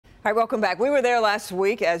All right, welcome back. We were there last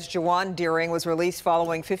week as Juwan Deering was released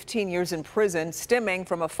following 15 years in prison stemming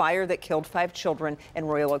from a fire that killed 5 children in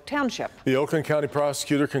Royal Oak Township. The Oakland County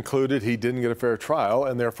prosecutor concluded he didn't get a fair trial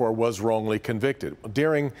and therefore was wrongly convicted.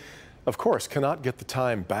 Deering, of course, cannot get the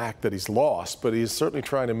time back that he's lost, but he's certainly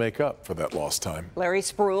trying to make up for that lost time. Larry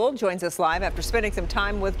Spruill joins us live after spending some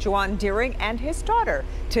time with Juwan Deering and his daughter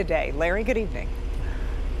today. Larry, good evening.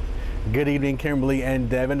 Good evening, Kimberly and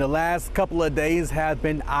Devin. The last couple of days have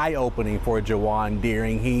been eye-opening for Juwan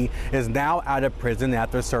Deering. He is now out of prison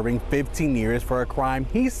after serving 15 years for a crime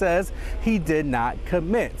he says he did not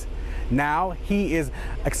commit. Now he is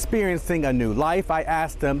experiencing a new life. I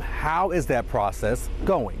asked him, how is that process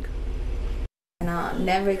going? And I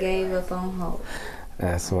never gave up on hope.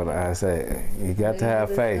 That's what I say. You got to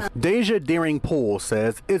have faith. Deja Deering Poole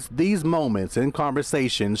says it's these moments and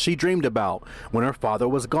conversations she dreamed about when her father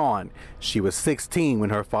was gone. She was 16 when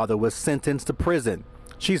her father was sentenced to prison.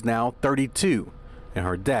 She's now 32, and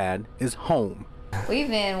her dad is home. We've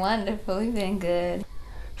been wonderful. We've been good.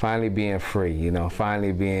 Finally being free,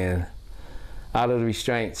 finally being out of the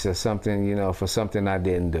restraints of something, for something I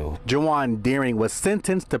didn't do. Juwan Deering was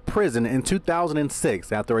sentenced to prison in 2006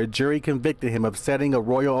 after a jury convicted him of setting a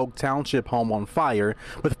Royal Oak Township home on fire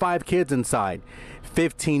with 5 kids inside.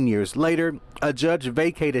 15 years later, a judge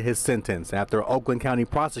vacated his sentence after Oakland County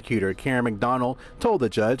Prosecutor Karen McDonald told the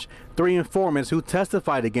judge 3 informants who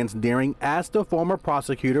testified against Deering asked the former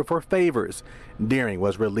prosecutor for favors. Deering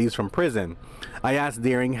was released from prison. I asked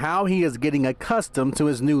Deering how he is getting accustomed to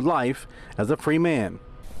his new life as a free man.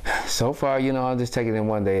 So far, I'm just taking it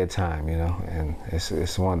one day at a time, and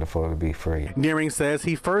it's wonderful to be free. Deering says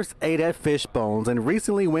he first ate at Fishbones and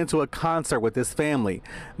recently went to a concert with his family,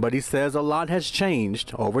 but he says a lot has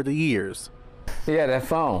changed over the years. Yeah, that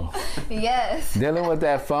phone. Yes. Dealing with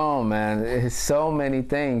that phone, man, it's so many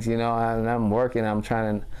things, and I'm working, I'm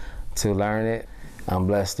trying to learn it. I'm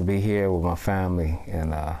blessed to be here with my family,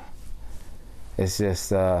 and it's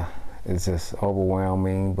just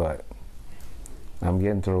overwhelming, but I'm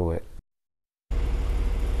getting through it.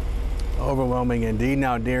 Overwhelming indeed.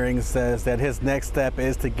 Now Deering says that his next step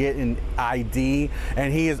is to get an ID,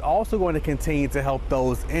 and he is also going to continue to help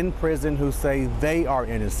those in prison who say they are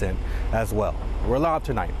innocent as well. We're live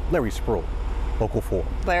tonight. Larry Spruill, Local 4.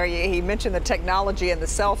 Larry, he mentioned the technology and the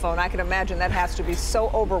cell phone. I can imagine that has to be so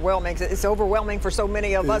overwhelming. It's overwhelming for so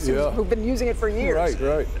many of us who've been using it for years.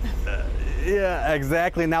 Right. Yeah,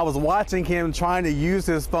 exactly. And I was watching him trying to use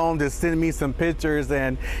his phone to send me some pictures,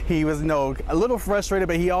 and he was, a little frustrated,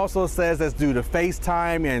 but he also says that's due to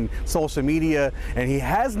FaceTime and social media, and he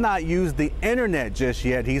has not used the internet just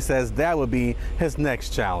yet. He says that would be his next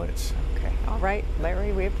challenge. Okay. All right,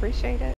 Larry, we appreciate it.